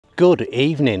Good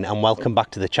evening and welcome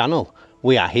back to the channel.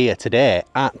 We are here today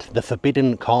at the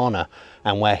Forbidden Corner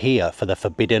and we're here for the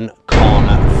Forbidden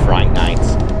Corner Fright Night.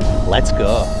 Let's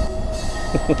go.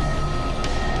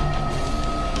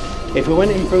 If we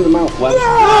went in through the mouth, well...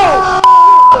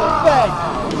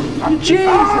 No!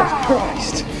 Jesus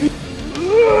Christ!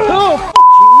 Oh,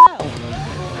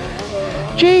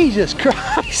 hell! Jesus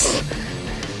Christ!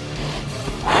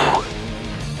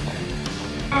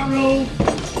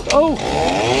 Oh!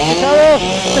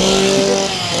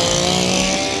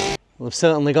 We've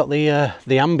certainly got the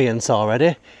ambience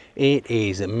already. It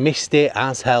is misty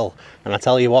as hell, and I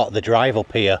tell you what, the drive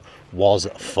up here was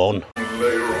fun.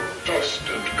 Layer of dust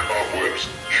and cobwebs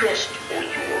just for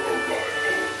your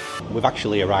arrival. We've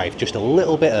actually arrived just a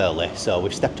little bit early, so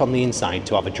we've stepped on the inside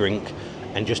to have a drink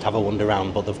and just have a wander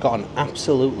around, but they've got an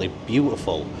absolutely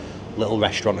beautiful little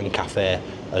restaurant and cafe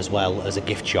as well as a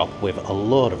gift shop with a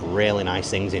load of really nice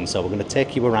things in, so we're going to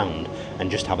take you around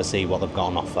and just have a see what they've got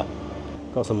on offer.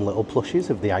 Got some little plushies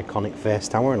of the iconic face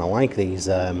tower, and I like these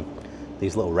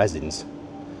little resins.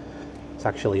 It's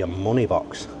actually a money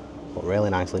box, but really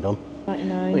nicely done. Quite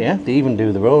nice. Oh yeah, they even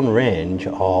do their own range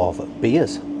of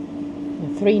beers.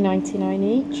 $3.99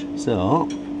 each. So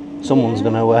someone's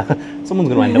gonna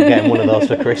end up getting one of those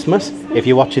for Christmas. If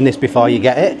you're watching this before you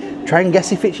get it, try and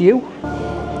guess if it's you.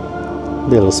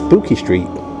 Little spooky street.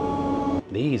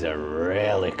 These are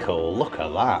really cool. Look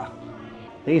at that.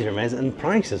 These are amazing, and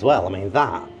price as well. I mean,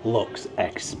 that looks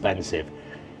expensive.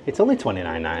 It's only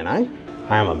 $29.99.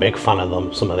 I am a big fan of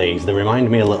them. Some of these, they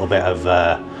remind me a little bit of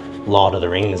Lord of the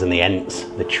Rings and the Ents,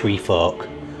 the tree folk.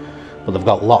 But they've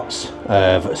got lots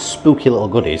of spooky little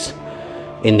goodies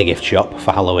in the gift shop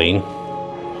for Halloween.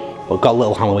 But got a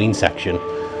little Halloween section.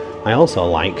 I also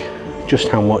like just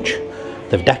how much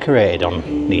they've decorated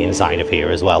on the inside of here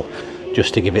as well,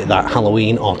 just to give it that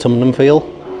Halloween autumnal feel.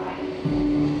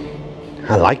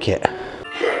 I like it.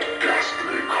 That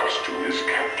ghastly costume is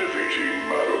captivating,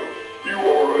 madam. You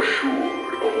are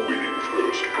assured of winning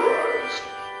first prize.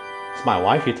 It's my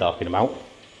wife you're talking about.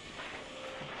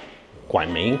 Quite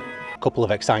mean. A couple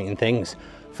of exciting things.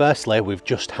 Firstly, we've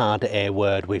just had a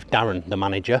word with Darren, the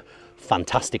manager.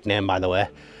 Fantastic name, by the way.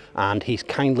 And he's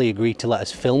kindly agreed to let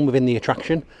us film within the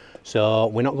attraction. So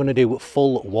we're not going to do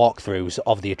full walkthroughs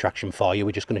of the attraction for you.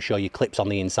 We're just going to show you clips on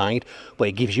the inside, but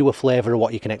it gives you a flavour of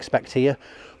what you can expect here.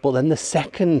 But then the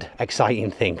second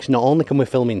exciting thing, not only can we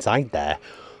film inside there,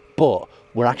 but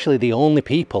we're actually the only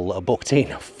people that are booked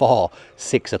in for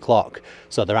 6 o'clock.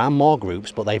 So there are more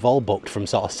groups, but they've all booked from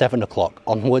sort of 7 o'clock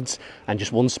onwards, and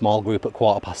just one small group at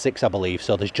 6:15, I believe.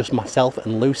 So there's just myself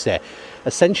and Lucy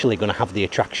essentially going to have the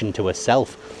attraction to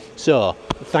herself. So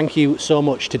thank you so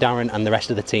much to Darren and the rest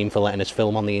of the team for letting us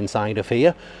film on the inside of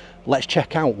here. Let's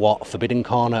check out what Forbidden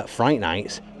Corner Fright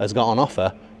Nights has got on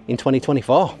offer in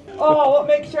 2024. Oh, what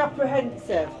makes you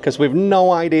apprehensive? Because we've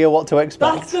no idea what to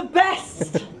expect. That's the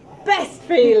best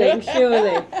feeling,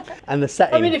 surely. And the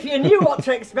setting. I mean, if you knew what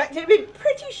to expect, it'd be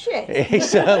pretty shit. It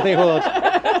certainly would.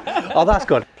 Oh, that's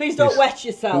good. Please don't wet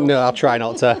yourself. No, I'll try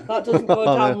not to. That doesn't go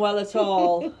down well at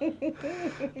all.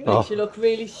 Oh. Makes you look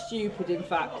really stupid, in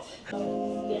fact.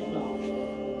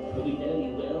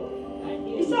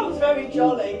 He sounds very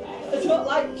jolly. I don't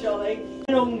like jolly.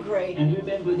 I'm hungry. And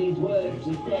remember these words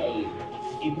to say,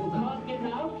 if you can't get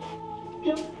out,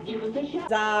 just give us a shout.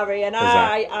 Zari and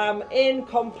I am in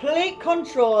complete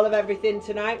control of everything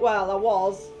tonight. Well, I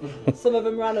was. Some of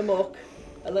them ran amok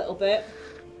a little bit.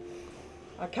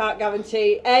 I can't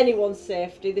guarantee anyone's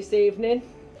safety this evening.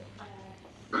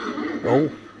 Oh.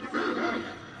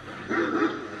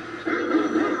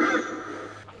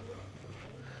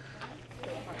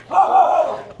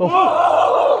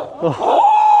 Oh.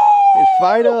 It's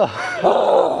Fido.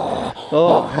 Oh.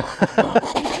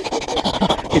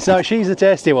 So she's the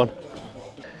tasty one.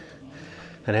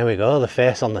 And there we go, the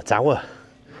face on the tower.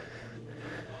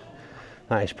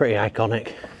 That is pretty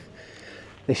iconic.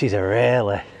 This is a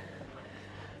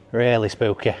really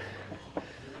spooky.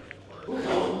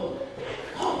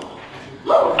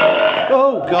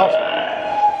 Oh God.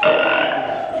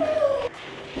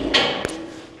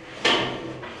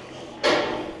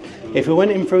 If we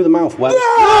went in through the mouth, well...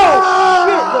 Oh,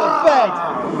 shit,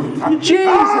 the bed!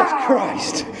 Jesus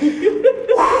Christ!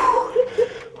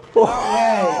 I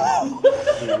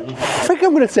think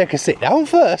I'm going to take a sit down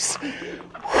first.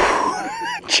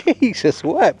 Jesus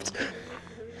wept.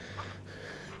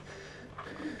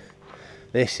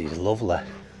 This is lovely.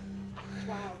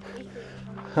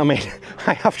 I mean,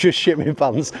 I have just shit my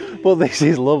pants, but this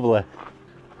is lovely.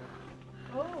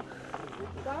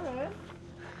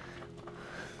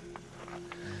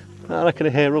 I reckon I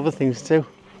hear other things too.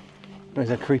 There's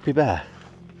a creepy bear.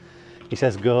 He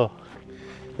says go.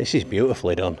 This is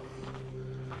beautifully done.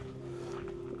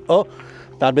 Oh,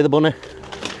 that'd be the bunny.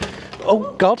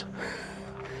 Oh God.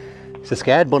 It's a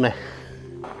scared bunny.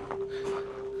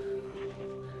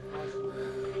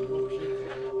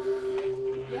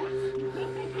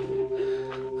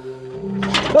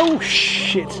 Oh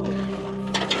shit!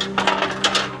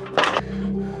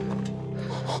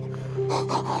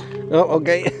 Oh,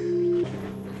 okay.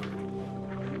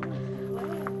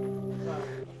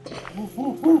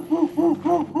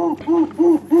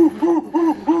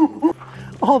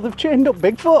 Oh, they've chained up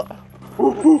Bigfoot.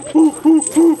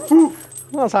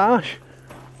 That's harsh.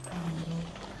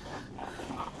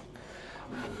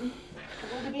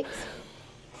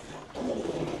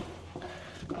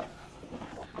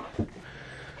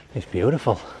 It's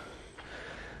beautiful.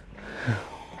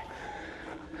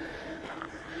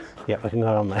 Yep, I can go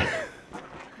on there.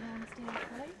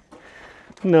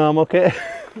 No, I'm okay.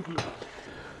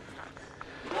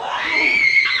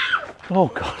 Oh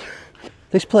God.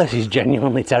 This place is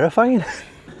genuinely terrifying. Do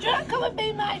you want to come and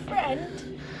be my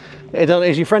friend?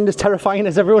 Is your friend as terrifying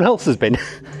as everyone else has been?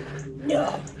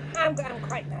 No, I'm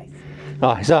quite nice.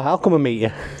 Oh, so I'll come and meet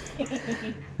you.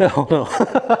 Oh no.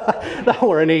 That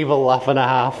were an evil laugh and a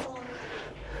half.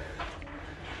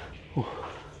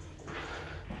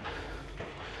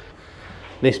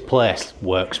 This place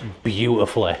works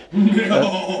beautifully.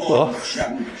 Oh.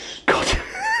 God.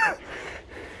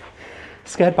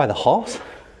 Scared by the horse?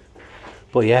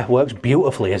 But yeah, works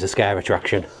beautifully as a scare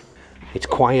attraction. It's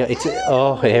quiet, it's...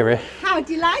 Oh, eerie. How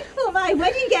delightful, my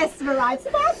wedding guests have arrived.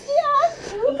 Sebastian,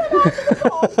 come out of the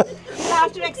pond. You'll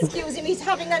have to excuse him, he's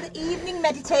having an evening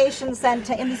meditation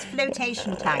centre in this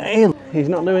flotation tank. Hey, he's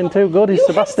not doing too good, is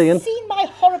Sebastian. You've seen my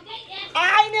horror...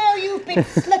 I know you've been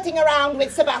slutting around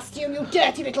with Sebastian, you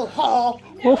dirty little whore.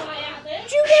 No,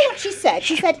 do you know what she said?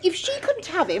 She said if she couldn't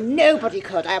have him, nobody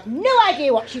could. I have no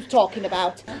idea what she's talking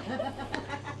about.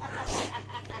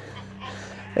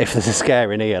 If there's a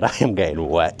scare in here, I am getting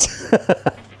wet.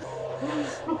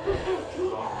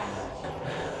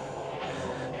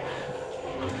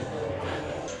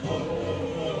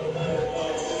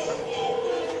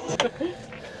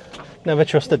 Never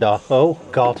trust a dog. Oh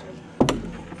God.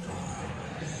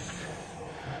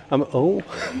 Oh.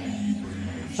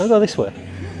 I'll go this way.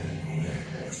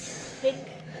 Hic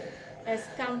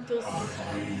est cantus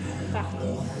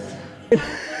factus.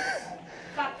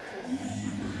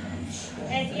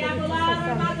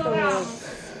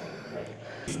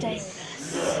 Stay with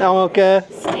us. I'm okay.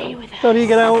 Stay with us. How do you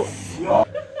get out?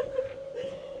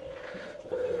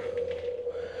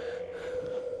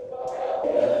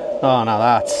 Oh no,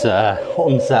 that's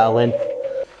unsettling.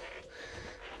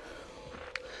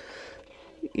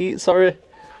 Sorry.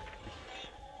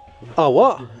 Oh,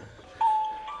 what?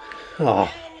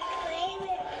 Oh.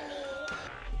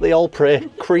 They all play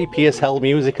creepy as hell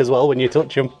music as well when you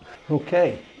touch them.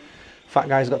 Okay. Fat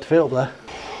guy's got to fit up there.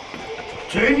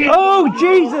 Oh,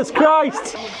 Jesus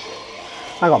Christ!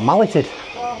 I got malleted.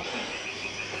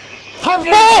 Have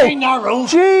you seen Harold?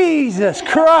 Jesus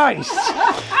Christ!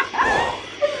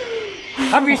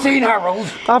 Have you seen Harold?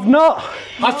 I've not.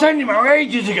 I sent him out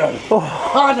ages ago.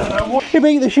 Oh. I don't know what. He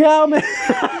beat the shit out of me.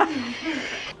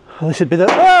 Well, this would be the.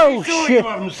 Oh Sure shit! you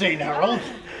haven't seen Harold.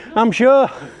 I'm sure.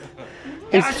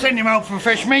 Yeah, I sent him out for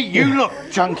fish meat. You look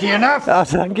chunky enough. Oh,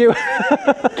 thank you.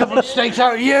 Couple of steaks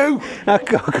out of you. I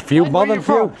got a few more than a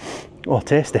few. Oh,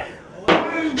 tasty.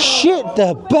 Shit,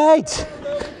 the bed.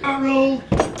 Harold.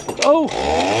 Oh,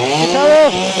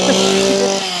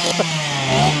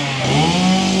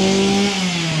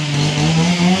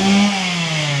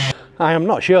 I am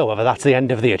not sure whether that's the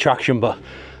end of the attraction, but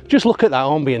just look at that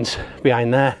ambience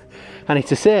behind there, and it's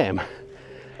the same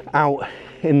out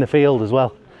in the field as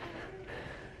well.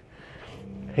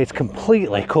 It's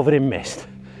completely covered in mist,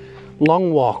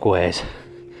 long walkways.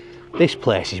 This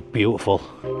place is beautiful.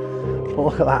 But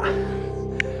look at that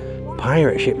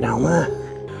pirate ship down there.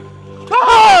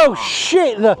 Oh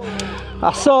shit!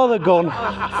 I saw the gun.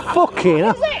 Fucking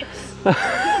hell.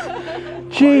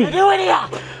 Gee. What are you doing here?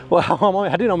 Well, I'm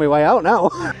heading on my way out now.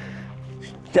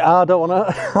 I don't want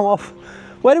to. I'm off.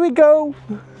 Where do we go?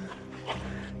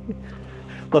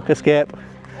 Look, escape.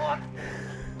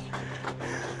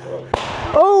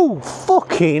 Oh,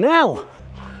 fucking hell!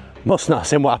 Must not have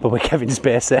seen what happened with Kevin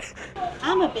Spacey.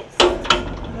 I'm a bit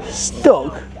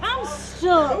Stuck? I'm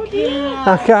stuck. Yeah.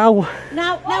 I can't.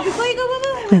 Now, before you go,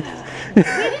 we're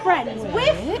friends.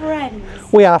 We're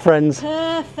friends. We are friends.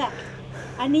 Perfect.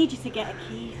 I need you to get a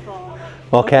key for me.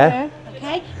 Okay.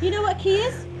 Okay? You know what a key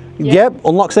is? Yep,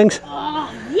 unlocks things.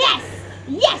 Oh, yes!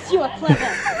 Yes, you are clever.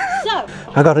 So,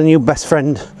 I got a new best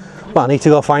friend, but I need to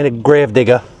go find a grave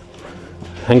digger.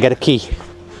 and get a key.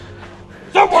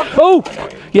 Someone! Oh!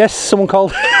 Yes, someone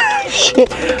called.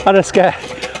 Shit, I had a scare.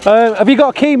 Have you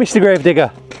got a key, Mr.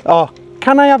 Gravedigger? Oh,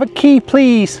 can I have a key,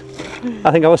 please?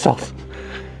 I think I was told.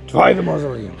 Try the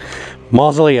mausoleum.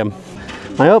 Mausoleum.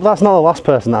 I hope that's not the last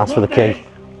person that asked for the key.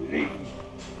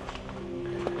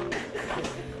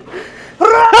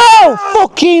 Oh,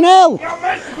 fucking hell!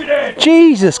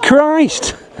 Jesus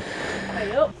Christ!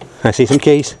 I see some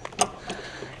keys.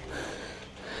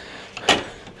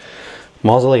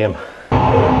 Mausoleum.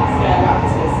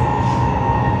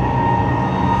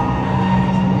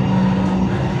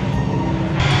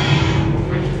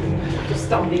 Just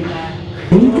standing there.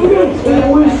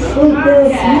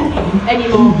 Any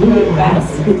more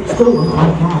best.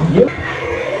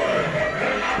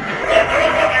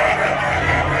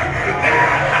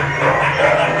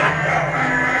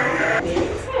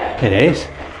 It is.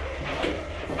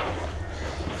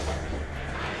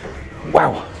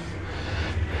 Wow.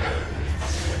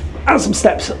 And some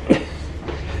steps.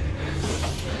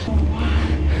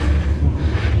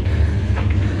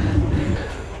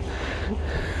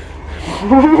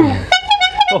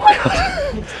 Oh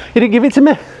God. You didn't give it to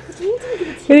me. You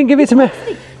didn't give it to me.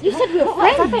 You said we were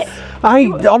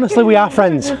friends. Honestly, we are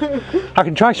friends. I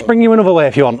can try spring you another way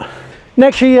if you want.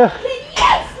 Next year.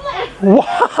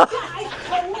 What?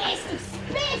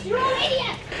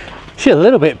 She's a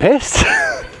little bit pissed.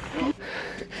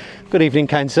 Good evening,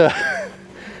 kind sir.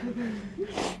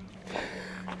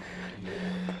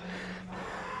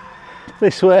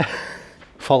 This way.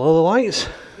 Follow the lights.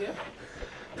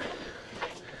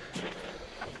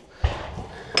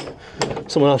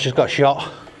 Someone else just got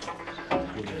shot.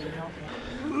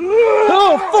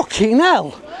 Oh, fucking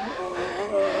hell!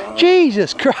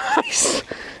 Jesus Christ!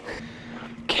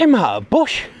 Came out of a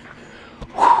bush.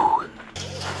 Whew.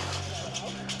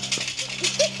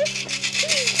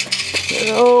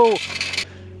 Oh,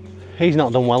 he's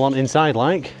not done well on inside,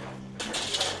 like.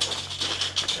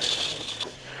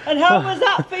 And how was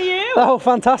that for you? Oh,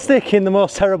 fantastic, in the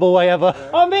most terrible way ever.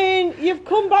 I mean, you've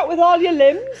come back with all your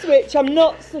limbs, which I'm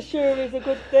not so sure is a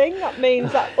good thing. That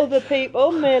means that other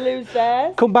people may lose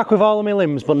theirs. Come back with all of my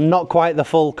limbs, but not quite the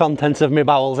full contents of my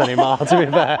bowels anymore, to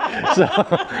be fair. So.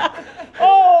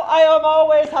 Oh, I am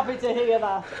always happy to hear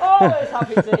that. Always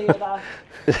happy to hear that.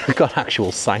 Got an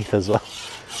actual scythe as well.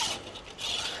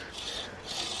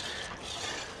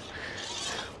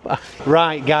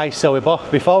 Right guys, so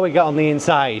before we get on the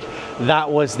inside, that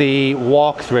was the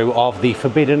walkthrough of the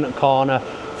Forbidden Corner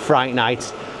Fright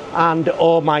Night, and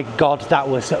oh my God, that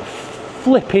was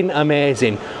flipping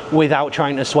amazing without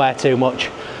trying to swear too much.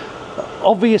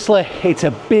 Obviously it's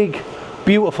a big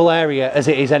beautiful area as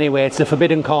it is anyway. It's the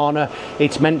Forbidden Corner,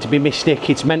 it's meant to be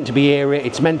mystic, it's meant to be eerie,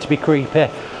 it's meant to be creepy,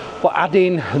 but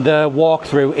adding the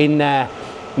walkthrough in there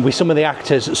with some of the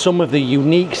actors, some of the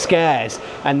unique scares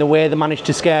and the way they managed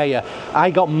to scare you.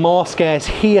 I got more scares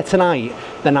here tonight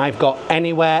than I've got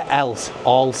anywhere else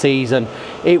all season.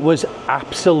 It was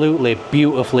absolutely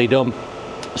beautifully done.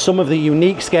 Some of the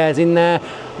unique scares in there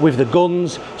with the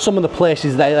guns, some of the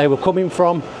places that they were coming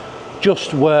from,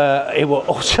 it were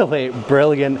utterly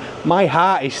brilliant. My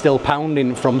heart is still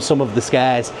pounding from some of the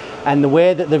scares, and the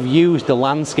way that they've used the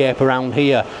landscape around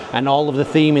here and all of the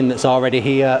theming that's already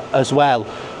here as well,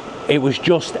 it was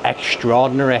just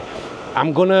extraordinary.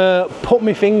 I'm gonna put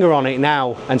my finger on it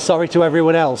now, and sorry to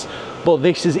everyone else, but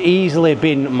this has easily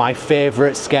been my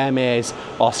favourite scare maze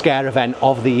or scare event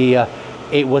of the year.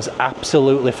 It was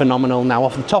absolutely phenomenal. Now,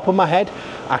 off the top of my head,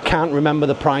 I can't remember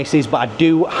the prices, but I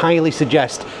do highly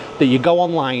suggest that you go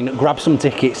online, grab some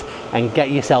tickets and get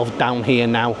yourself down here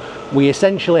now. We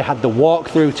essentially had the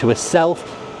walkthrough to itself.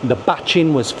 The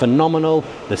batching was phenomenal.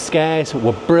 The scares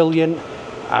were brilliant.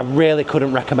 I really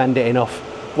couldn't recommend it enough.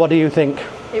 What do you think?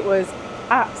 It was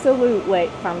absolutely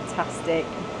fantastic,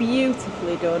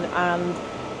 beautifully done, and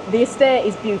the estate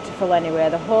is beautiful anyway.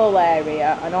 The whole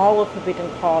area and all of Forbidden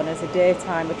Corner as a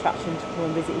daytime attraction to come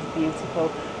and visit is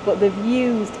beautiful, but they've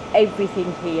used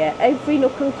everything here, every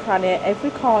nook and cranny,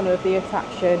 every corner of the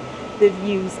attraction. They've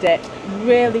used it.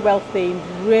 Really well themed,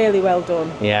 really well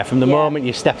done. Yeah, from the moment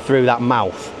you step through that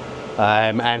mouth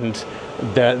and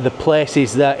the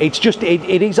places that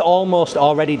it is almost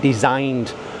already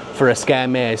designed for a scare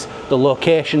maze. The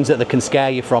locations that they can scare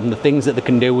you from, the things that they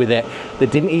can do with it, they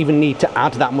didn't even need to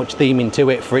add that much theming to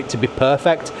it for it to be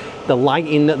perfect. The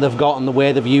lighting that they've got and the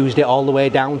way they've used it all the way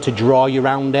down to draw you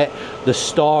around it, the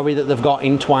story that they've got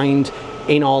entwined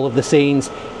in all of the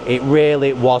scenes, it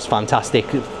really was fantastic.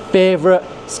 Favourite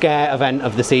scare event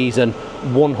of the season,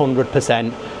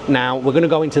 100%. Now we're going to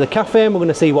go into the cafe and we're going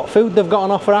to see what food they've got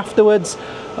on offer afterwards.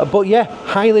 But yeah,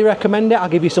 highly recommend it. I'll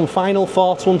give you some final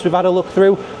thoughts once we've had a look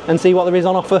through and see what there is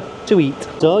on offer to eat.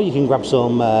 So you can grab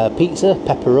some pizza,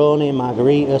 pepperoni,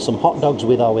 margarita, some hot dogs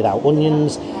with or without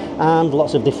onions, and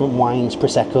lots of different wines,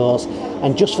 Prosecco's,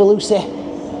 and just for Lucy,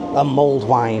 a mulled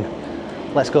wine.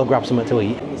 Let's go grab something to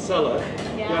eat. In the cellar,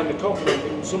 behind the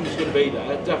coffee, somebody's going to be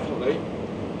there, definitely.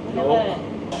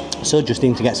 No. So just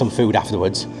in to get some food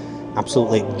afterwards.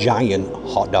 Absolutely giant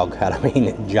hot dog, I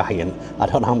mean giant. I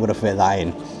don't know how I'm going to fit that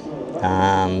in.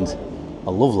 And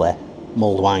a lovely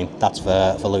mulled wine, that's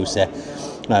for Lucy.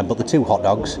 But the two hot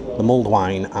dogs, the mulled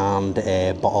wine and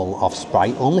a bottle of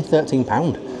Sprite, only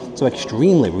 £13. So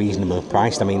extremely reasonably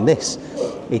priced. I mean, this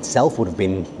itself would have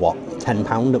been, what,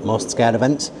 £10 at most scared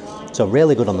events. So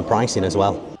really good on the pricing as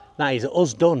well. That is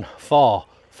us done for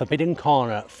Forbidden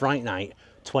Corner Fright Night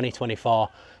 2024.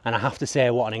 And I have to say,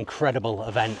 what an incredible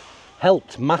event.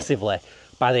 Helped massively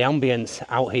by the ambience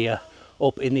out here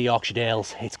up in the Yorkshire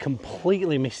Dales. It's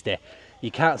completely misty.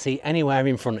 You can't see anywhere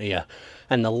in front of you.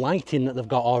 And the lighting that they've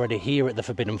got already here at the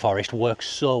Forbidden Forest works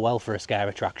so well for a scare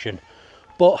attraction.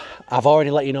 But I've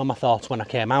already let you know my thoughts when I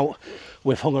came out.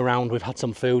 We've hung around, we've had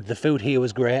some food. The food here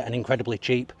was great and incredibly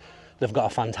cheap. They've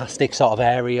got a fantastic sort of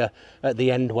area at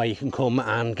the end where you can come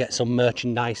and get some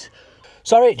merchandise.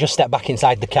 Sorry, just stepped back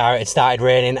inside the car. It started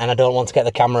raining and I don't want to get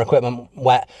the camera equipment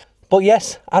wet. But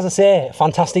yes, as I say,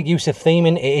 fantastic use of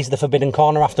theming. It is the Forbidden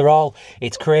Corner after all.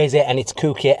 It's crazy and it's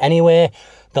kooky anyway.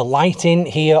 The lighting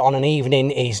here on an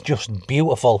evening is just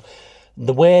beautiful.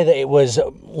 The way that it was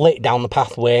lit down the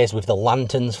pathways with the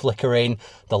lanterns flickering,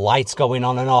 the lights going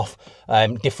on and off,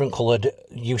 different coloured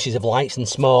uses of lights and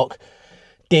smoke,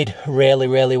 did really,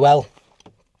 really well.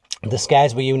 The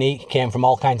scares were unique, came from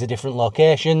all kinds of different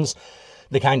locations.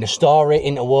 The kind of story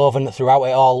interwoven throughout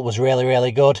it all was really,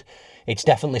 really good. It's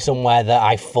definitely somewhere that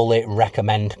I fully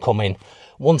recommend coming.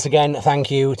 Once again,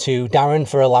 thank you to Darren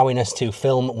for allowing us to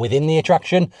film within the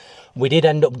attraction. We did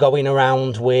end up going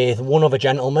around with one other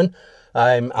gentleman.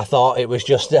 I thought it was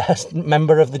just a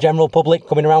member of the general public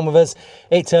coming around with us.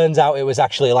 It turns out it was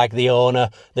actually like the owner,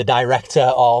 the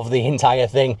director of the entire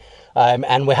thing.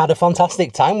 And we had a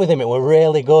fantastic time with him. It was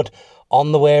really good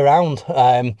on the way around.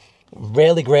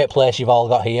 Really great place you've all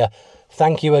got here.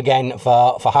 Thank you again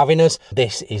for having us.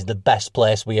 This is the best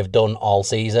place we have done all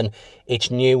season.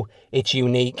 It's new, it's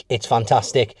unique, it's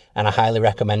fantastic, and I highly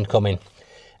recommend coming.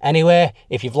 Anyway,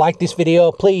 if you've liked this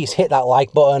video, please hit that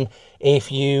like button.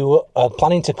 If you are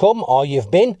planning to come or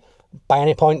you've been by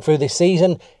any point through this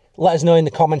season, let us know in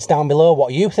the comments down below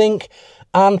what you think.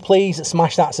 And please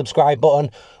smash that subscribe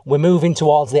button. We're moving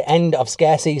towards the end of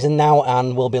scare season now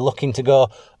and we'll be looking to go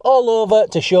all over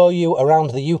to show you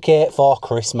around the UK for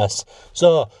Christmas.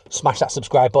 So smash that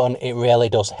subscribe button, it really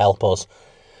does help us.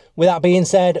 With that being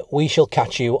said, we shall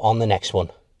catch you on the next one.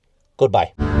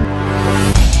 Goodbye.